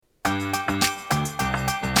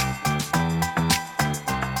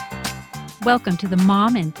Welcome to the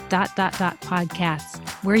Mom and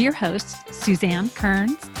podcast. We're your hosts, Suzanne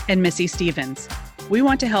Kearns and Missy Stevens. We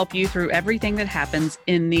want to help you through everything that happens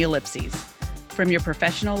in the ellipses, from your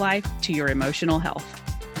professional life to your emotional health.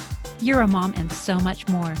 You're a mom and so much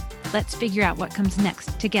more. Let's figure out what comes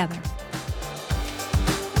next together.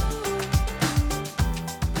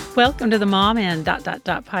 Welcome to the Mom and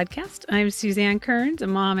podcast. I'm Suzanne Kearns, a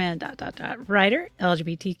mom and writer,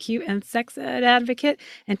 LGBTQ and sex ed advocate,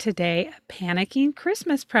 and today a panicking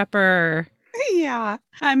Christmas prepper. Yeah,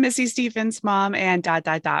 I'm Missy Stevens, mom and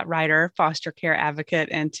writer, foster care advocate,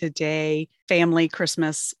 and today family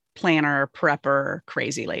Christmas planner, prepper,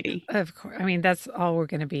 crazy lady. Of course. I mean, that's all we're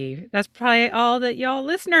going to be. That's probably all that y'all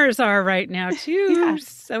listeners are right now, too. Yeah.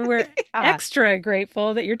 So we're extra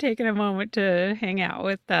grateful that you're taking a moment to hang out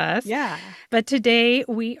with us. Yeah. But today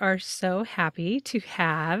we are so happy to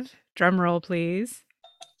have, drum roll, please,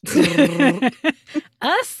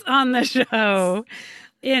 us on the show.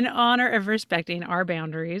 In honor of respecting our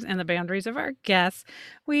boundaries and the boundaries of our guests,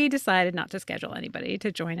 we decided not to schedule anybody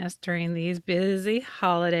to join us during these busy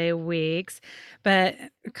holiday weeks, but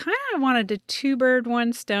kind of wanted to two-bird,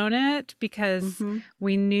 one stone it because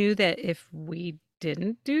we knew that if we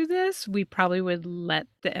didn't do this, we probably would let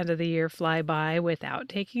the end of the year fly by without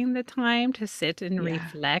taking the time to sit and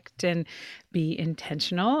reflect and be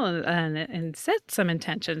intentional and set some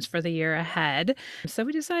intentions for the year ahead. So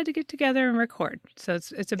we decided to get together and record. So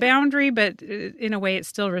it's a boundary, but in a way it's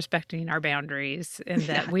still respecting our boundaries and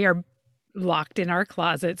that we are locked in our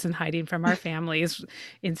closets and hiding from our families.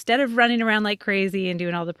 Instead of running around like crazy and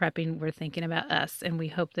doing all the prepping, we're thinking about us. And we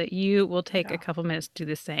hope that you will take a couple minutes to do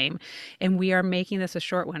the same. And we are making this a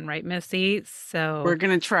short one, right, Missy? So we're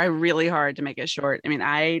going to try really hard to make it short. I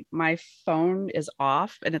mean, my phone is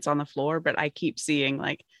off and it's on the floor, but I keep seeing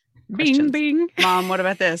like, bing, bing. Mom, what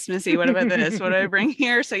about this? Missy, what about this? What do I bring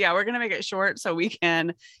here? So yeah, we're going to make it short so we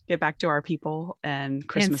can get back to our people and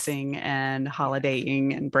Christmasing and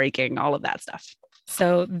holidaying and breaking, all of that stuff.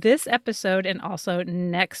 So this episode and also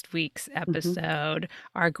next week's episode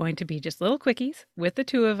are going to be just little quickies with the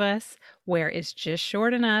two of us where it's just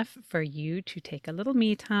short enough for you to take a little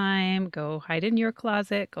me time, go hide in your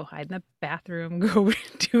closet, go hide in the bathroom, go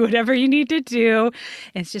do whatever you need to do.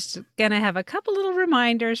 And it's just going to have a couple little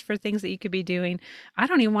reminders for things that you could be doing. I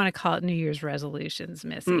don't even want to call it New Year's resolutions,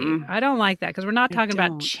 Missy. I don't like that because we're not talking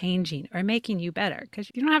about changing or making you better because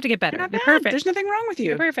you don't have to get better. You're perfect. There's nothing wrong with you.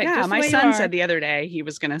 You're perfect. Yeah, my son said the other day he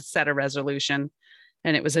was going to set a resolution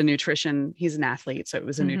and it was a nutrition. He's an athlete. So it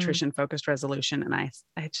was a nutrition focused resolution. And I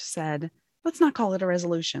just said, let's not call it a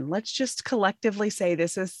resolution. Let's just collectively say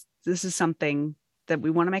this is something that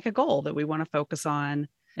we want to make a goal that we want to focus on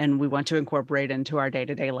and we want to incorporate into our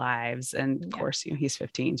day-to-day lives. And of course, he's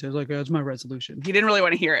 15. So he's like, that's my resolution. He didn't really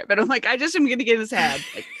want to hear it, but I'm like, I just am going to get in his head.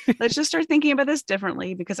 Like, let's just start thinking about this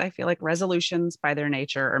differently because I feel like resolutions by their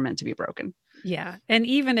nature are meant to be broken. Yeah. And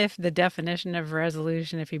even if the definition of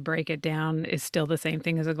resolution, if you break it down, is still the same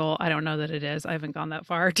thing as a goal, I don't know that it is. I haven't gone that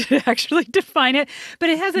far to actually define it, but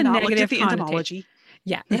it has a negative connotation.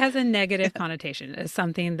 Yeah, it has a negative connotation. It's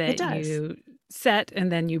something that you set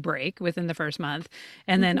and then you break within the first month.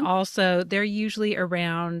 And then also they're usually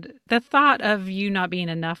around the thought of you not being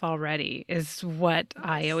enough already is what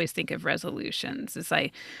I always think of resolutions. It's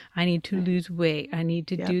like, I need to lose weight. I need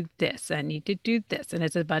to do this. I need to do this. And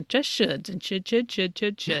it's a bunch of shoulds and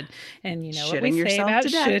should. And you know what we say about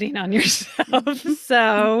shitting on yourself.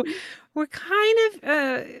 So we're kind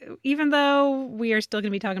of, even though we are still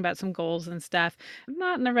going to be talking about some goals and stuff,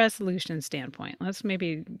 not in a resolution standpoint. Let's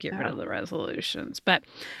maybe get rid of the resolutions. But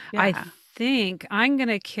I think I'm going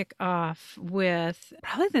to kick off with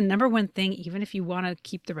probably the number one thing, even if you want to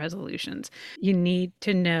keep the resolutions, you need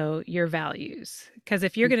to know your values. Because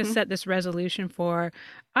if you're going to set this resolution for,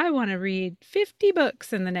 I want to read 50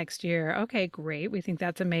 books in the next year. Okay, great. We think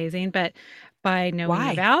that's amazing. But by knowing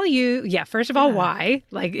your value, first of all, why?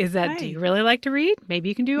 Like, is that, do you really like to read? Maybe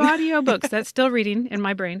you can do audiobooks. That's still reading in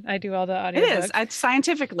my brain. I do all the audiobooks. It is.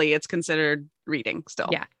 Scientifically, it's considered reading still.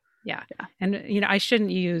 Yeah. And, I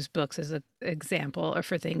shouldn't use books as an example or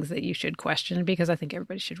for things that you should question because I think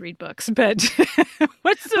everybody should read books. But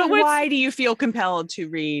why do you feel compelled to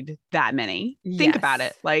read that many? Think about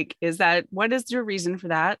it. Like, what is your reason for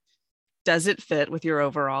that? Does it fit with your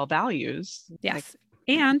overall values? Yes.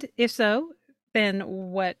 And if so, then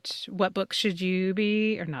what books should you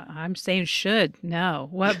be, or not, I'm saying should, no.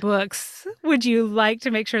 What books would you like to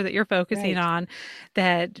make sure that you're focusing on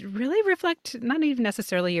that really reflect not even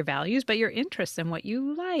necessarily your values, but your interests and what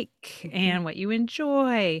you like and what you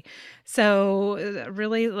enjoy? So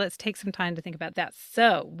really, let's take some time to think about that.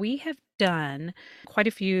 So we have done quite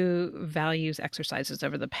a few values exercises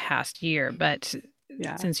over the past year, but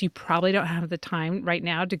since you probably don't have the time right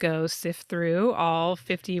now to go sift through all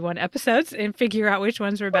 51 episodes and figure out which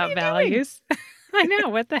ones are about values. I know,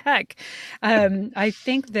 what the heck? I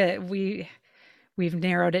think that we've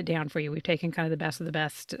narrowed it down for you. We've taken kind of the best of the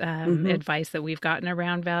best advice that we've gotten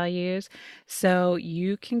around values. So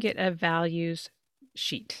you can get a values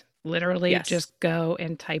sheet. Literally just go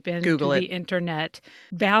and type into the internet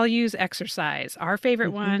values exercise. Our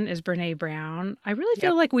favorite one is Brene Brown. I really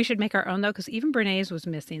feel like we should make our own though, because even Brene's was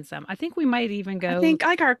missing some. I think we might even go. I think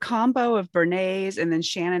like our combo of Brene's and then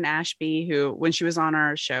Shannon Ashby, who when she was on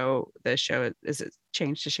our show, the show is it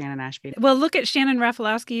changed to Shannon Ashby? Well, look at Shannon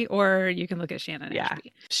Rafalowski, or you can look at Shannon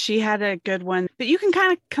Ashby. She had a good one, but you can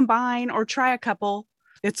kind of combine or try a couple.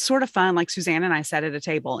 It's sort of fun. Like Suzanne and I sat at a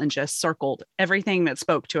table and just circled everything that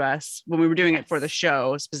spoke to us when we were doing it for the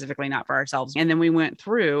show, specifically not for ourselves. And then we went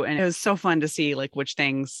through, and it was so fun to see like which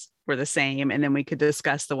things were the same. And then we could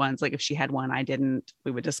discuss the ones, like if she had one, I didn't,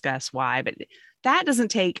 we would discuss why. But that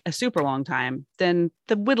doesn't take a super long time. Then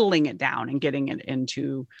the whittling it down and getting it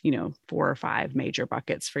into, 4 or 5 major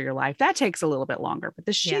buckets for your life, that takes a little bit longer. But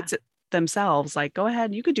the sheets themselves, like, go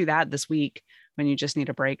ahead, you could do that this week. When you just need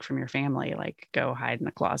a break from your family, like go hide in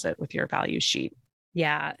the closet with your values sheet.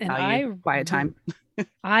 Yeah. And quiet time.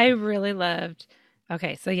 I really loved.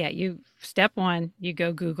 Okay. So step 1, you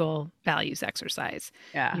go Google values exercise.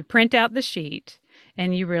 Yeah. You print out the sheet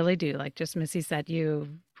and you really do, like just Missy said, you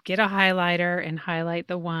get a highlighter and highlight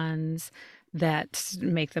the ones that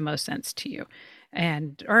make the most sense to you.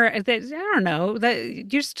 Or I don't know, that you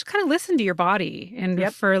just kind of listen to your body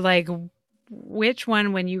and for like, which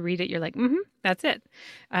one, when you read it, you're like, that's it.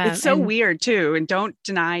 It's so weird too. And don't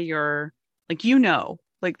deny your,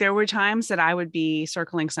 like there were times that I would be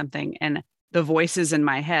circling something and the voices in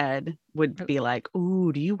my head would be like,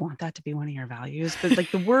 ooh, do you want that to be one of your values? But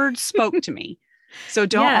like the words spoke to me. So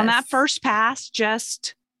don't on that first pass,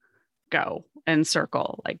 just go and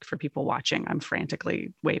circle. Like for people watching, I'm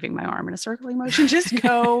frantically waving my arm in a circling motion. Just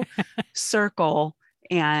go circle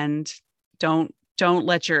and don't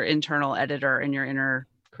let your internal editor and your inner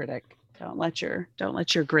critic, don't let your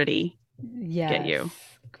gritty get you.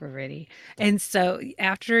 Gritty. And so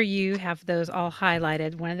after you have those all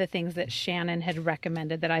highlighted, one of the things that Shannon had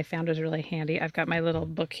recommended that I found was really handy, I've got my little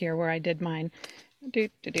book here where I did mine,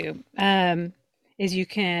 is you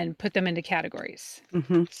can put them into categories.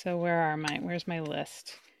 So where's my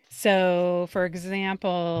list? So for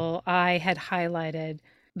example, I had highlighted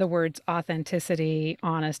the words authenticity,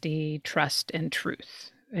 honesty, trust, and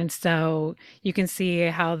truth. And so you can see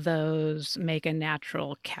how those make a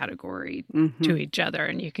natural category to each other.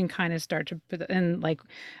 And you can kind of start to put in like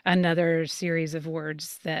another series of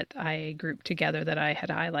words that I grouped together that I had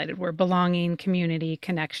highlighted were belonging, community,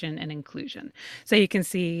 connection, and inclusion. So you can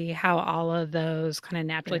see how all of those kind of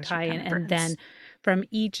naturally tie in. And then from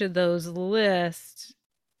each of those lists,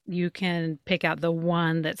 you can pick out the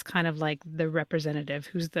one that's kind of like the representative,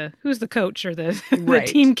 who's the coach or the, the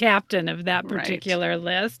team captain of that particular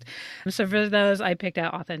list. So for those, I picked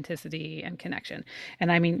out authenticity and connection.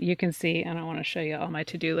 And I mean, you can see, I don't want to show you all my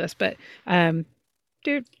to-do list, but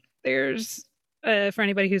there's for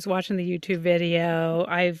anybody who's watching the YouTube video,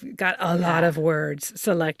 I've got a lot of words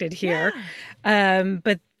selected here.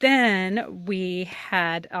 But then we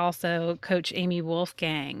had also Coach Amy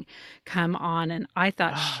Wolfgang come on, and I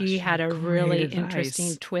thought she had a really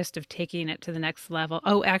interesting twist of taking it to the next level.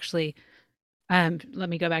 Oh, actually, let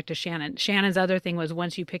me go back to Shannon. Shannon's other thing was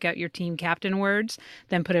once you pick out your team captain words,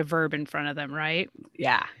 then put a verb in front of them, right?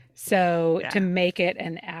 Yeah. So to make it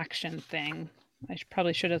an action thing. I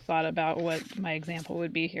probably should have thought about what my example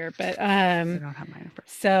would be here, but I don't have mine.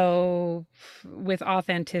 So with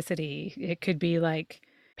authenticity, it could be like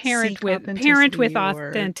parent with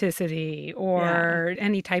authenticity, or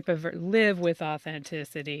any type of live with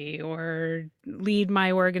authenticity, or lead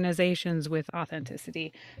my organizations with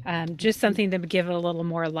authenticity. Just something to give it a little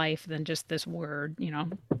more life than just this word,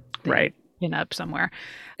 Right. Up somewhere.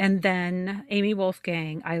 And then Amy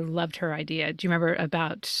Wolfgang, I loved her idea. Do you remember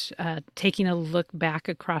about taking a look back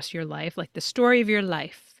across your life, like the story of your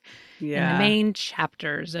life and the main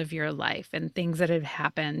chapters of your life and things that had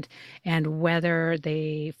happened and whether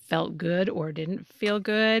they felt good or didn't feel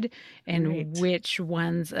good, and which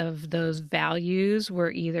ones of those values were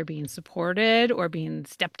either being supported or being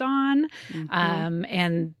stepped on.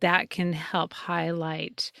 And that can help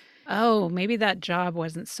highlight, oh, maybe that job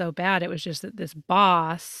wasn't so bad. It was just that this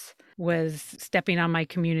boss was stepping on my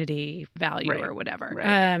community value or whatever.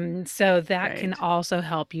 Right. So that can also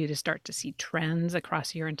help you to start to see trends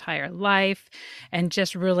across your entire life and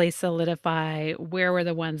just really solidify where were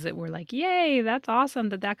the ones that were like, yay, that's awesome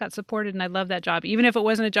that got supported and I love that job. Even if it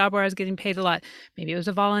wasn't a job where I was getting paid a lot, maybe it was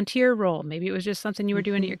a volunteer role. Maybe it was just something you were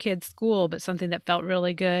doing at your kid's school, but something that felt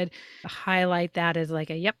really good. Highlight that as like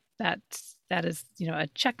yep, that is, a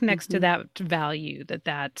check next to that value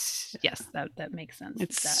yes, that makes sense.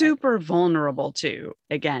 It's super vulnerable too.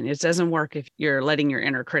 Again, it doesn't work if you're letting your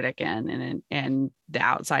inner critic in and the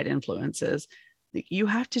outside influences. You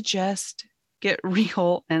have to just get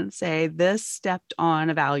real and say, this stepped on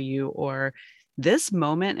a value, or this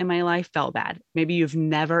moment in my life felt bad. Maybe you've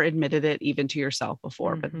never admitted it even to yourself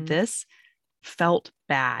before, but this felt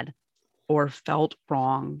bad or felt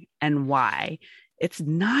wrong, and why. It's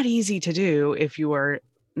not easy to do if you are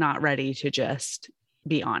not ready to just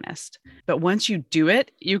be honest. But once you do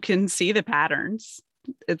it, you can see the patterns.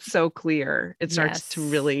 It's so clear. It starts to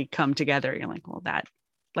really come together. You're like, well, that,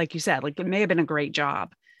 like you said, like it may have been a great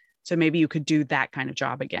job. So maybe you could do that kind of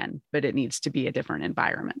job again, but it needs to be a different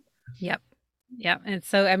environment. Yep. Yeah. And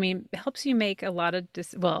so, it helps you make a lot of,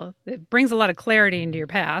 it brings a lot of clarity into your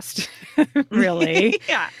past, really.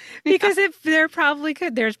 Yeah. Because there's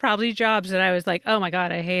probably jobs that I was like, oh my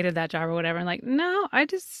God, I hated that job or whatever. And like, no, I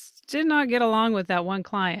just did not get along with that one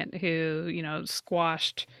client who,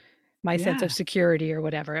 squashed my sense of security or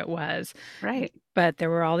whatever it was. Right. But there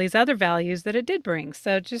were all these other values that it did bring.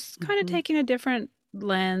 So just kind of taking a different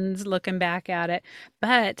lens, looking back at it.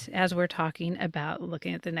 But as we're talking about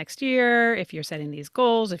looking at the next year, if you're setting these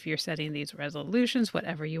goals, if you're setting these resolutions,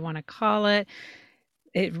 whatever you want to call it,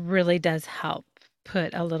 it really does help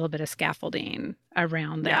put a little bit of scaffolding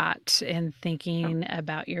around that and thinking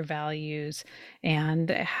about your values and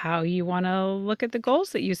how you want to look at the goals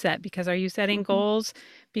that you set. Because are you setting goals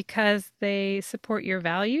because they support your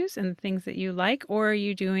values and things that you like, or are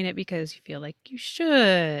you doing it because you feel like you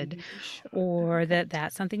should, or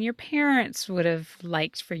that's something your parents would have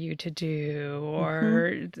liked for you to do,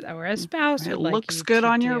 or a spouse would like looks good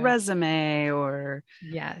on your resume, or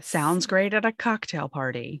sounds great at a cocktail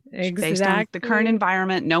party. Exactly. Based on the current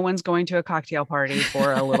environment, no one's going to a cocktail party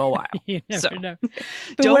for a little while. You never know.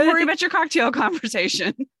 Don't worry about your cocktail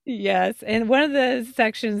conversation. Yes. And one of the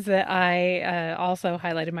sections that I also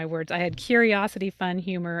highlighted in my words, I had curiosity, fun,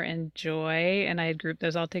 humor, and joy. And I had grouped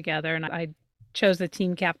those all together. And I chose the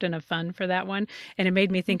team captain of fun for that one. And it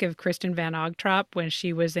made me think of Kristen Van Ogtrop when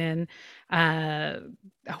she was in,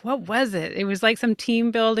 what was it? It was like some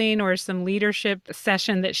team building or some leadership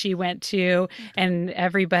session that she went to, and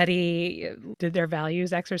everybody did their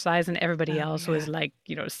values exercise, and everybody else was like,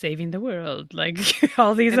 saving the world, like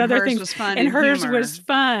all these other things. Was fun and hers was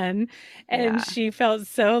fun. And she felt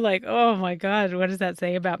so like, oh my God, what does that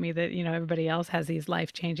say about me that, everybody else has these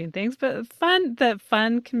life-changing things? But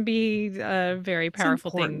fun can be a very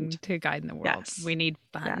powerful thing to guide in the world. Yes. We need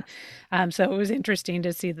fun. So it was interesting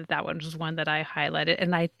to see that one was one that I highlighted.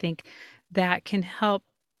 And I think that can help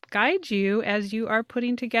guide you as you are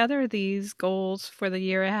putting together these goals for the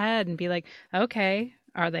year ahead and be like, okay,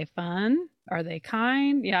 are they fun? Are they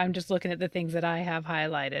kind? Yeah, I'm just looking at the things that I have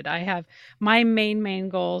highlighted. I have my main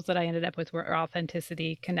goals that I ended up with were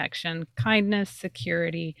authenticity, connection, kindness,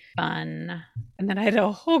 security, fun. And then I had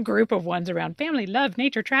a whole group of ones around family, love,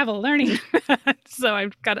 nature, travel, learning. So I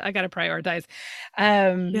got to prioritize.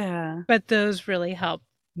 But those really help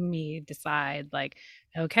me decide, like,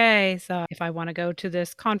 okay, so if I want to go to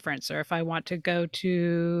this conference, or if I want to go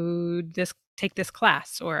to take this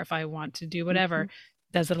class, or if I want to do whatever,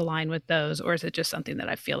 does it align with those, or is it just something that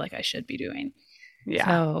I feel like I should be doing?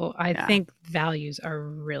 So I think values are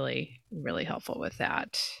really, really helpful with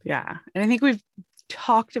that. Yeah. And I think we've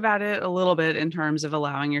talked about it a little bit in terms of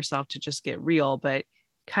allowing yourself to just get real, but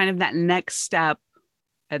kind of that next step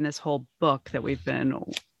in this whole book that we've been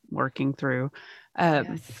working through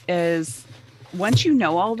is, once you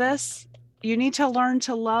know all this, you need to learn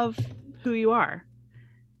to love who you are.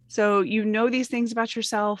 So these things about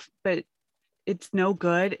yourself, but it's no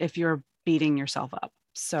good if you're beating yourself up.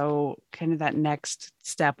 So kind of that next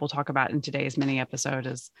step we'll talk about in today's mini episode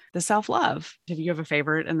is the self-love. Do you have a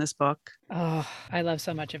favorite in this book? Oh, I love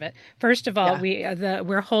so much of it. First of all,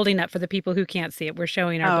 we're holding up for the people who can't see it. We're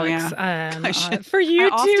showing our books for you. I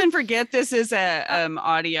often forget this is a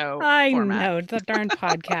audio format. Know, it's a darn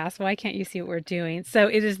podcast. Why can't you see what we're doing? So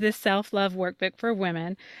it is this self-love workbook for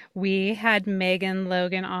women. We had Megan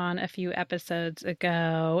Logan on a few episodes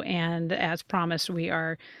ago, and as promised, we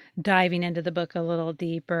are diving into the book a little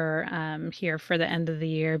deeper here for the end of the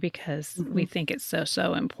year, because we think it's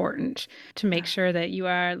so important to make sure that you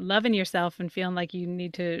are loving yourself and feeling like you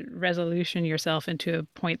need to resolution yourself into a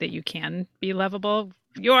point that you can be lovable.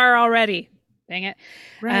 You are already. Dang it.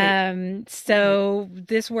 Right. So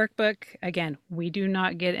this workbook, again, we do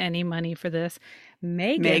not get any money for this.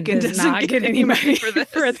 Megan does not get any money for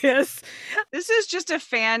this. This is just a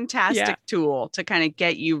fantastic tool to kind of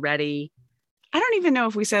get you ready. I don't even know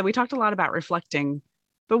if we talked a lot about reflecting,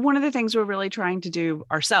 but one of the things we're really trying to do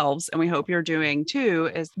ourselves, and we hope you're doing too,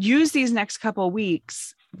 is use these next couple of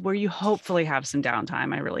weeks where you hopefully have some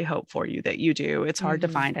downtime. I really hope for you that you do. It's hard to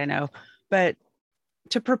find, I know, but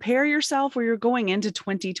to prepare yourself where you're going into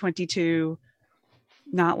 2022,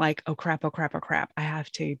 not like, oh crap, I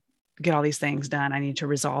have to get all these things done. I need to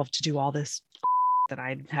resolve to do all this that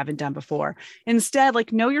I haven't done before. Instead,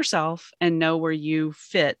 like, know yourself and know where you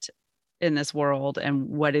fit in this world and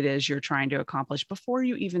what it is you're trying to accomplish before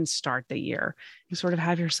you even start the year. You sort of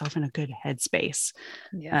have yourself in a good headspace.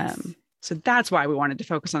 Yes. So that's why we wanted to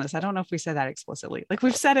focus on this. I don't know if we said that explicitly. Like,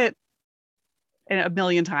 we've said it a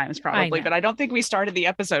million times probably, but I don't think we started the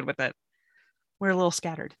episode with it. We're a little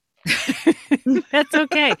scattered. That's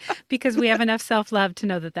okay, because we have enough self-love to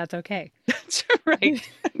know that that's okay. That's right.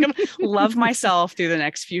 I'm going to love myself through the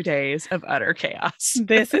next few days of utter chaos.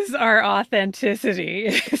 This is our authenticity,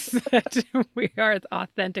 is that we are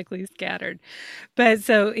authentically scattered. But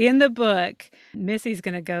so in the book, Missy's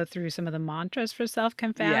going to go through some of the mantras for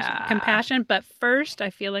self-compassion. But first,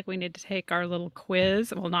 I feel like we need to take our little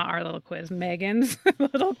quiz. Well, not our little quiz, Megan's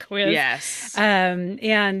little quiz. Yes.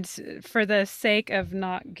 And for the sake of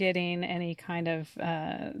not getting any kind of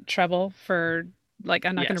trouble for, like,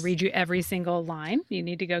 I'm not going to read you every single line. You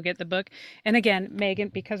need to go get the book. And again, Megan,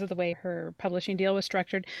 because of the way her publishing deal was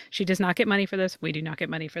structured, she does not get money for this. We do not get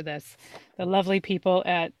money for this. The lovely people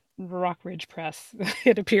at Rockridge Press,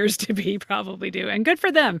 it appears to be, probably do, and good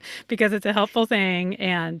for them, because it's a helpful thing.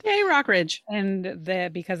 And yay, Rockridge! And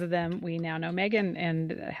because of them, we now know Megan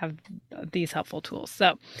and have these helpful tools.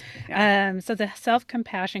 So, so the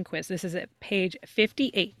self-compassion quiz. This is at page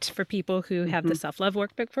 58 for people who have the self-love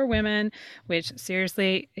workbook for women. Which,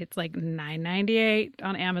 seriously, it's like $9.98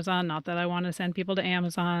 on Amazon. Not that I want to send people to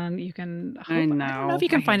Amazon. You can. I don't know if you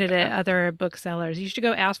can find it at other booksellers. You should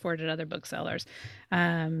go ask for it at other booksellers.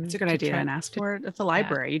 It's a good idea, and ask for it at the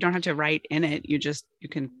library. You don't have to write in it. You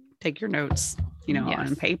can take your notes,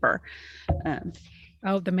 on paper.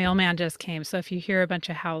 Oh, the mailman just came. So if you hear a bunch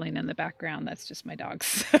of howling in the background, that's just my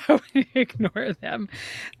dogs. So ignore them.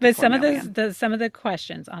 But some of the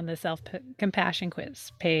questions on the self-compassion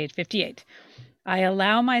quiz, page 58. I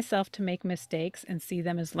allow myself to make mistakes and see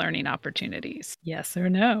them as learning opportunities. Yes or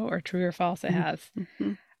no, or true or false it has.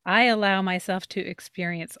 I allow myself to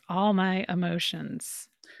experience all my emotions.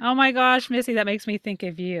 Oh my gosh, Missy, that makes me think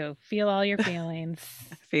of you. Feel all your feelings.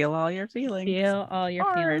 Feel all your feelings. Feel all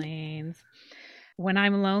your feelings. When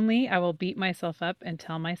I'm lonely, I will beat myself up and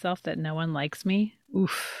tell myself that no one likes me.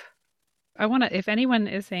 Oof. If anyone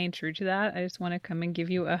is saying true to that, I just want to come and give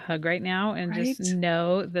you a hug right now and just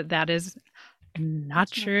know that is not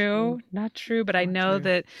true. Not true. But I know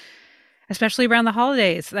that, especially around the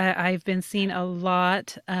holidays, I've been seeing a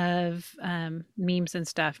lot of memes and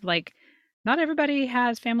stuff. Like, not everybody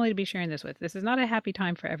has family to be sharing this with. This is not a happy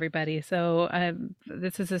time for everybody. So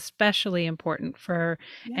this is especially important for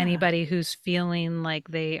anybody who's feeling like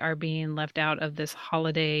they are being left out of this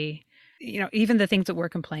holiday. Even the things that we're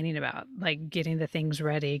complaining about, like getting the things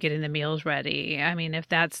ready, getting the meals ready. I mean, if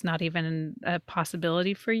that's not even a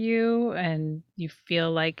possibility for you, and you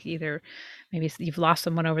feel like either maybe you've lost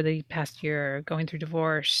someone over the past year, or going through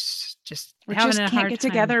divorce, or just can't get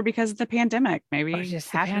together because of the pandemic. Maybe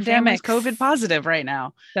just half your family's COVID positive right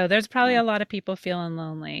now. So there's probably a lot of people feeling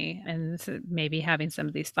lonely and maybe having some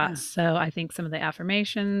of these thoughts. So I think some of the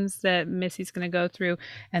affirmations that Missy's going to go through,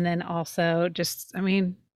 and then also just,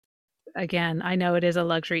 again, I know it is a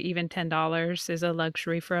luxury. Even $10 is a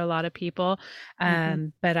luxury for a lot of people.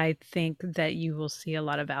 But I think that you will see a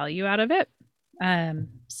lot of value out of it.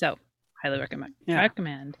 So highly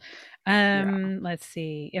recommend. Let's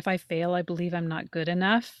see. If I fail, I believe I'm not good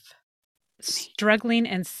enough. Struggling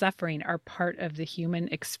and suffering are part of the human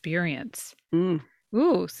experience.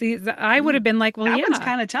 Ooh, see, I would have been like, well, that one's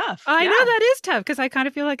kind of tough. I know that is tough, because I kind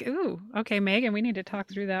of feel like, ooh, okay, Megan, we need to talk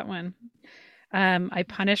through that one. I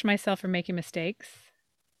punish myself for making mistakes.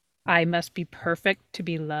 I must be perfect to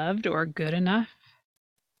be loved or good enough.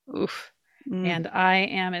 Oof. And I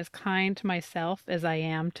am as kind to myself as I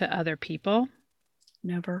am to other people.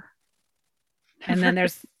 Never. And then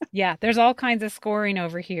there's all kinds of scoring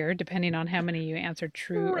over here, depending on how many you answered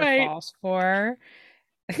true or false for.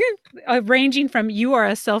 ranging from you are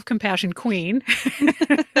a self-compassion queen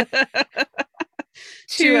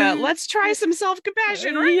to let's try some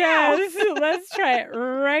self-compassion right now. Let's try it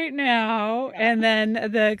right now. And then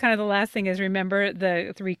the kind of the last thing is, remember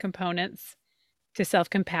the 3 components to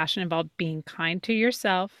self-compassion involve being kind to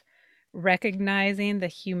yourself, recognizing the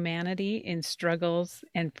humanity in struggles,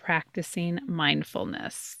 and practicing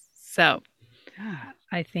mindfulness. So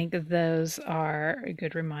I think those are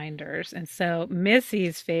good reminders. And so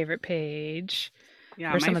Missy's favorite page,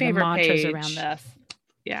 my some favorite of the mantras page around this.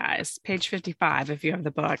 Yeah, it's page 55 if you have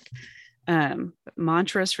the book.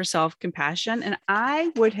 Mantras for self-compassion. And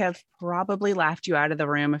I would have probably laughed you out of the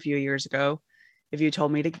room a few years ago if you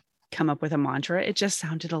told me to come up with a mantra. It just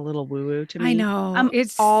sounded a little woo-woo to me. I know.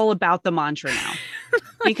 It's all about the mantra now.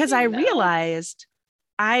 Because I realized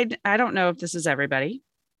I don't know if this is everybody,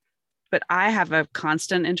 but I have a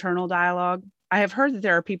constant internal dialogue. I have heard that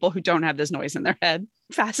there are people who don't have this noise in their head.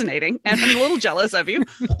 Fascinating. And I'm a little jealous of you,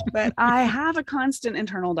 but I have a constant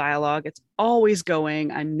internal dialogue. It's always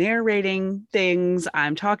going. I'm narrating things.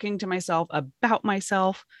 I'm talking to myself about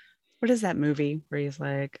myself. What is that movie where he's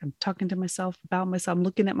like, I'm talking to myself about myself. I'm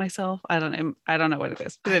looking at myself. I don't know what it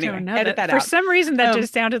is. But anyway, edit that out. For some reason, that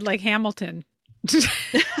just sounded like Hamilton.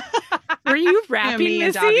 Were you rapping, me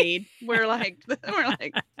and David? We're like,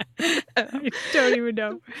 I don't even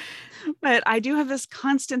know. But I do have this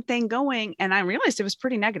constant thing going, and I realized it was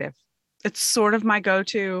pretty negative. It's sort of my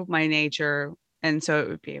go-to, my nature. And so it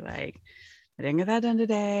would be like, I didn't get that done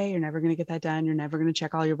today. You're never going to get that done. You're never going to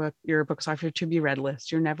check all your books off your to-be read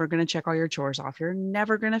list. You're never going to check all your chores off. You're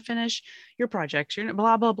never going to finish your projects. You're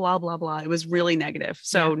blah, blah, blah, blah, blah. It was really negative.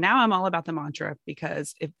 So now I'm all about the mantra,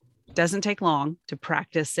 because it doesn't take long to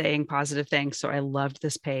practice saying positive things. So I loved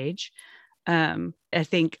this page. I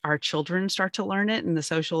think our children start to learn it in the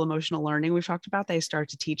social emotional learning we've talked about. They start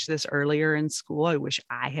to teach this earlier in school. I wish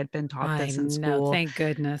I had been taught this in school. Thank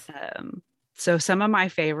goodness. So some of my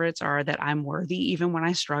favorites are that I'm worthy even when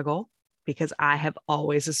I struggle, because I have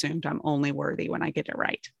always assumed I'm only worthy when I get it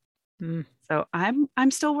right. So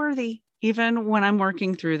I'm still worthy even when I'm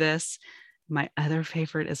working through this. My other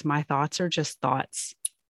favorite is my thoughts are just thoughts.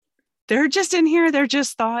 They're just in here. They're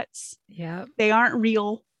just thoughts. Yeah. They aren't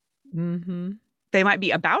real. Mm-hmm. They might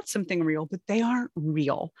be about something real, but they aren't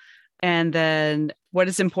real. And then what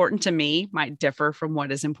is important to me might differ from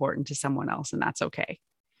what is important to someone else. And that's okay.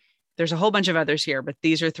 There's a whole bunch of others here, but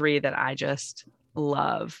these are 3 that I just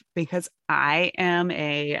love, because I am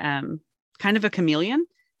a kind of a chameleon.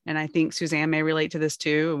 And I think Suzanne may relate to this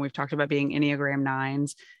too. And we've talked about being Enneagram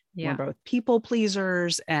 9s. Yeah. We're both people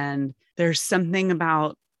pleasers. And there's something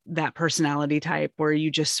about that personality type where you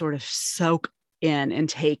just sort of soak in and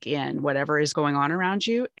take in whatever is going on around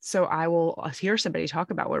you. So I will hear somebody talk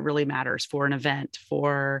about what really matters for an event,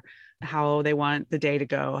 for how they want the day to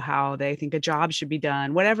go, how they think a job should be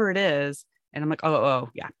done, whatever it is. And I'm like, oh,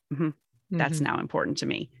 yeah, that's now important to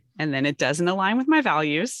me. And then it doesn't align with my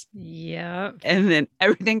values. Yeah. And then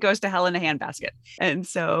everything goes to hell in a handbasket. And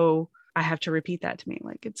so I have to repeat that to me.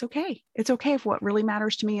 Like, it's okay. It's okay if what really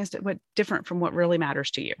matters to me is what different from what really matters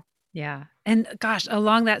to you. Yeah. And gosh,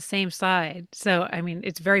 along that same side. So, I mean,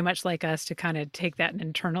 it's very much like us to kind of take that and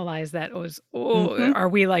internalize that are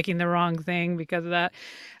we liking the wrong thing because of that?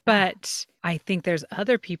 But I think there's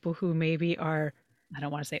other people who maybe are, I don't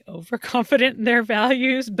want to say overconfident in their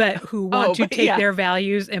values, but who want to take their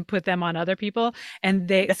values and put them on other people. And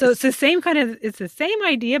so it's the same it's the same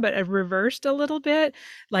idea, but reversed a little bit.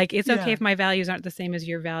 Like, it's okay if my values aren't the same as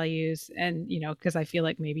your values. And, because I feel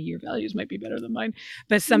like maybe your values might be better than mine,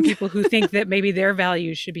 but some people who think that maybe their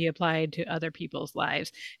values should be applied to other people's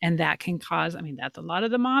lives. And that can cause, that's a lot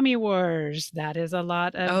of the mommy wars. That is a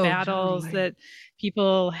lot of battles that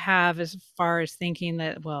people have as far as thinking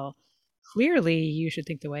that, well, clearly you should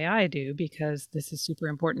think the way I do because this is super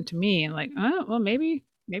important to me. And like, oh, well, maybe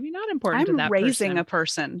not important to that person. I'm raising a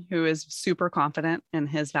person who is super confident in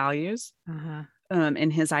his values,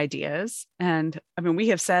 in his ideas. And we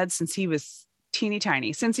have said since he was teeny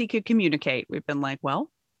tiny, since he could communicate, we've been like, well,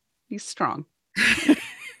 he's strong.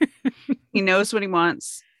 He knows what he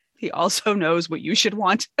wants. He also knows what you should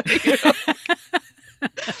want. But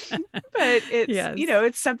it's,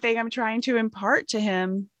 it's something I'm trying to impart to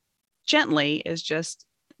him gently, is just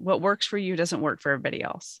what works for you doesn't work for everybody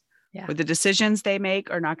else. Yeah. But the decisions they make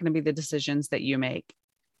are not going to be the decisions that you make.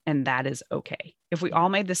 And that is okay. If we all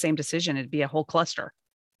made the same decision, it'd be a whole cluster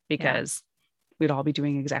because we'd all be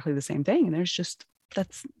doing exactly the same thing. And there's just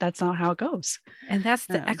that's not how it goes. And that's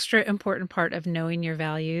the extra important part of knowing your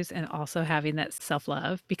values and also having that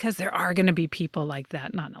self-love, because there are going to be people like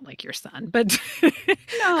that, not like your son, but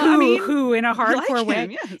who in a hardcore way.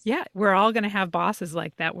 Yes. Yeah, we're all going to have bosses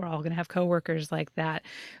like that. We're all going to have coworkers like that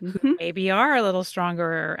who maybe are a little stronger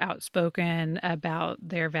or outspoken about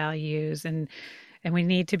their values, and we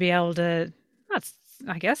need to be able to not,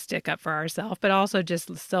 I guess, stick up for ourselves, but also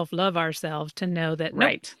just self-love ourselves to know that,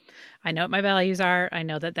 right. Nope, I know what my values are. I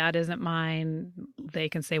know that that isn't mine. They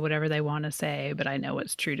can say whatever they want to say, but I know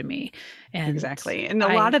what's true to me. And exactly. And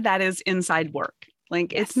a lot of that is inside work.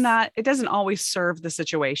 Like Yes. it doesn't always serve the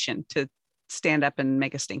situation to stand up and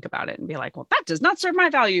make a stink about it and be like, well, that does not serve my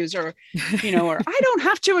values, or, or I don't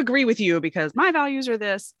have to agree with you because my values are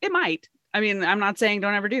this. It might. I mean, I'm not saying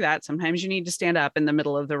don't ever do that. Sometimes you need to stand up in the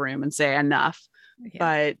middle of the room and say enough. Yeah.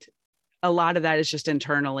 But a lot of that is just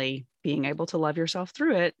internally being able to love yourself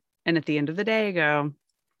through it. And at the end of the day, go,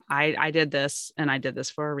 I did this, and I did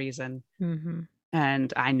this for a reason.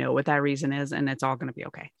 And I know what that reason is, and it's all going to be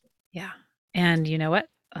okay. Yeah. And you know what?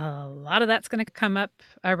 A lot of that's going to come up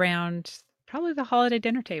around probably the holiday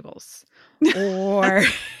dinner tables, or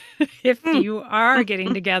if you are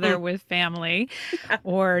getting together with family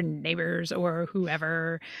or neighbors or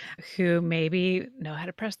whoever who maybe know how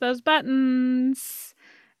to press those buttons.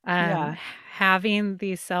 Having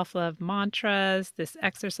these self-love mantras, this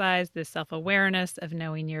exercise, this self-awareness of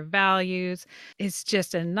knowing your values is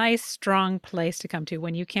just a nice, strong place to come to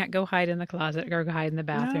when you can't go hide in the closet or go hide in the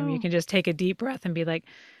bathroom. No. You can just take a deep breath and be like,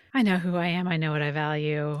 I know who I am. I know what I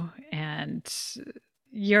value. And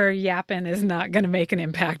your yapping is not going to make an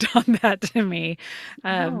impact on that to me.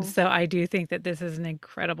 No. So I do think that this is an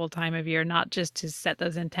incredible time of year, not just to set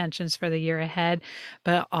those intentions for the year ahead,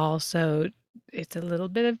 but also it's a little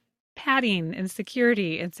bit of padding and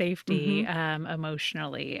security and safety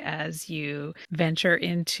emotionally as you venture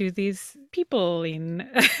into these peopling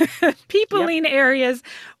areas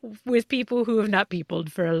with people who have not peopled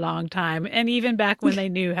for a long time, and even back when they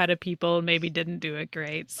knew how to people, maybe didn't do it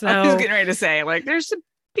great. So I was getting ready to say, like, there's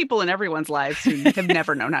people in everyone's lives who have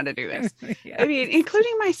never known how to do this. Yes. I mean,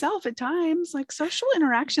 including myself at times. Like, social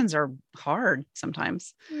interactions are hard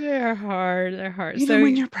sometimes. They're hard. Even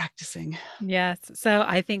when you're practicing. Yes. So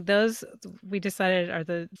I think those, we decided, are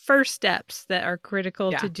the first steps that are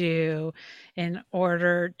critical to do in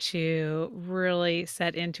order to really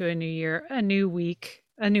set into a new year, a new week,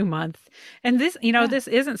 a new month. And this, this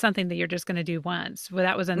isn't something that you're just going to do once. Well,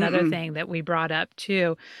 that was another thing that we brought up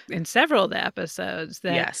too in several of the episodes,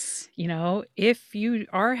 that, if you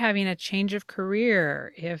are having a change of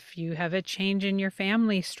career, if you have a change in your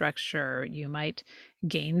family structure, you might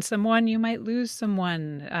gain someone, you might lose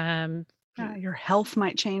someone. Your health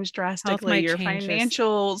might change drastically, your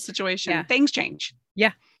financial situation, things change.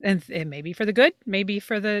 Yeah. And it may be for the good, maybe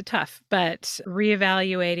for the tough, but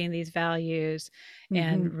reevaluating these values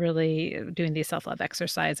and really doing these self-love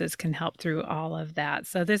exercises can help through all of that.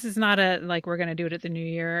 So this is not like we're going to do it at the new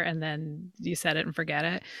year and then you set it and forget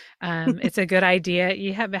it. It's a good idea.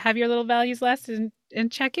 You have your little values list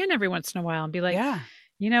and check in every once in a while and be like,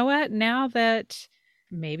 you know what, now that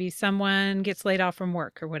maybe someone gets laid off from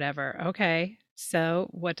work or whatever. Okay. So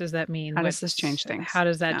what does that mean? How does this change things? How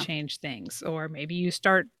does that change things? Or maybe you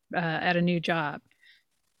start at a new job.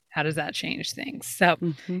 How does that change things? So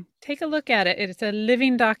take a look at it. It's a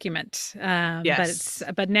living document.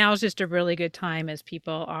 But now is just a really good time as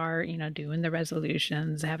people are, doing the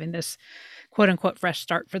resolutions, having this quote unquote fresh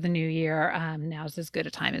start for the new year. Now is as good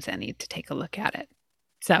a time as any to take a look at it.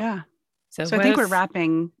 So I think we're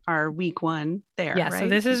wrapping our week one there. Yeah. Right? So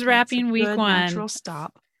this is wrapping week one. Natural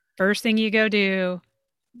stop. First thing you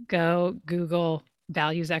go Google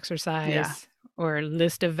values exercise or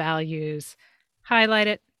list of values, highlight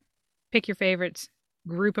it, pick your favorites,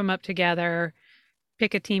 group them up together,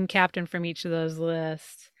 pick a team captain from each of those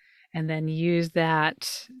lists, and then use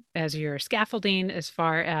that as your scaffolding as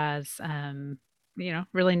far as,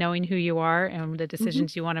 really knowing who you are and the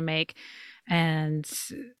decisions you want to make. And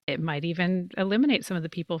it might even eliminate some of the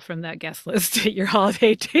people from that guest list at your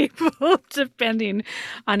holiday table, depending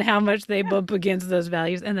on how much they bump against those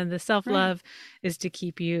values. And then the self-love is to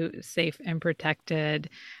keep you safe and protected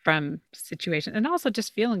from situations, and also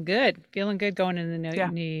just feeling good going into the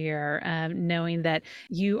new year, knowing that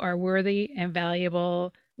you are worthy and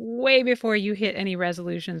valuable way before you hit any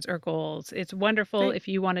resolutions or goals. It's wonderful if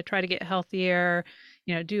you want to try to get healthier,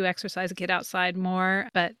 do exercise, get outside more,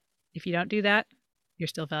 but if you don't do that, you're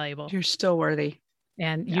still valuable. You're still worthy.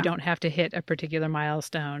 And you don't have to hit a particular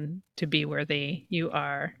milestone to be worthy. You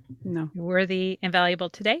are worthy and valuable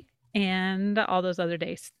today and all those other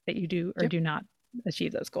days that you do or do not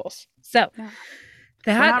achieve those goals. So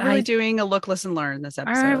We're not really doing a look, listen, learn this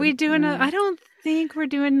episode. Are we doing I don't think we're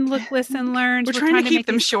doing look, listen, learn. We're trying to keep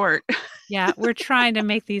them short. Yeah, we're trying to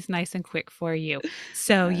make these nice and quick for you.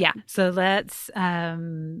 So so let's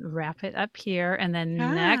wrap it up here. And then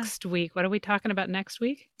next week, what are we talking about next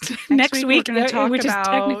week? Next week, we're going to talk which about... is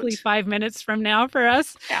technically 5 minutes from now for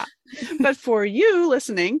us. Yeah. But for you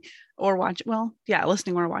listening or watching,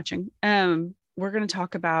 listening or watching, we're going to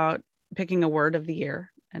talk about picking a word of the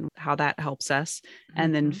year and how that helps us.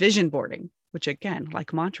 And then vision boarding, which again,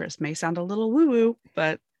 like mantras, may sound a little woo-woo,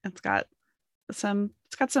 but it's got some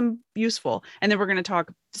useful. And then we're going to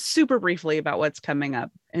talk super briefly about what's coming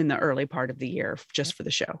up in the early part of the year just for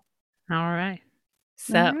the show. All right.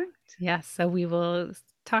 So so we will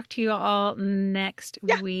talk to you all next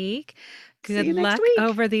week. Good luck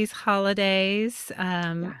over these holidays.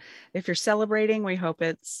 If you're celebrating, we hope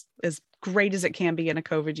it's as great as it can be in a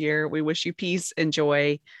COVID year. We wish you peace and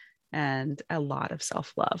joy and a lot of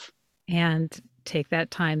self-love. And take that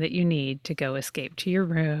time that you need to go escape to your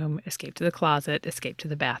room, escape to the closet, escape to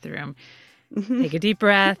the bathroom. Take a deep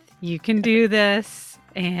breath. You can do this.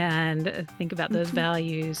 And think about those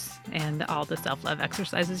values and all the self-love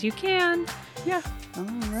exercises you can. Yeah. All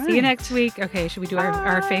right. See you next week. Okay, should we do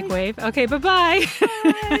our fake wave? Okay, bye-bye.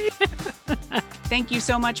 Bye. Thank you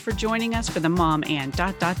so much for joining us for the Mom and ...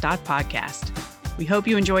 podcast. We hope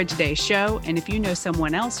you enjoyed today's show. And if you know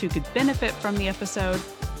someone else who could benefit from the episode,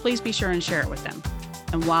 please be sure and share it with them.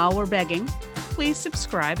 And while we're begging, please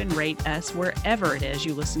subscribe and rate us wherever it is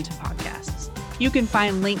you listen to podcasts. You can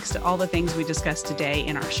find links to all the things we discussed today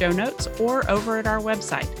in our show notes or over at our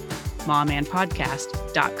website,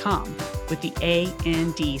 momandpodcast.com, with the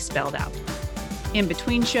A-N-D spelled out. In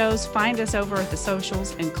between shows, find us over at the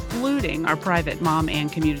socials, including our private Mom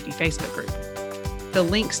and Community Facebook group. The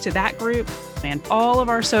links to that group and all of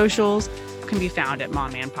our socials can be found at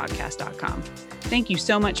momandpodcast.com. Thank you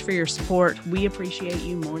so much for your support. We appreciate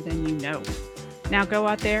you more than you know. Now go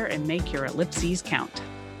out there and make your ellipses count.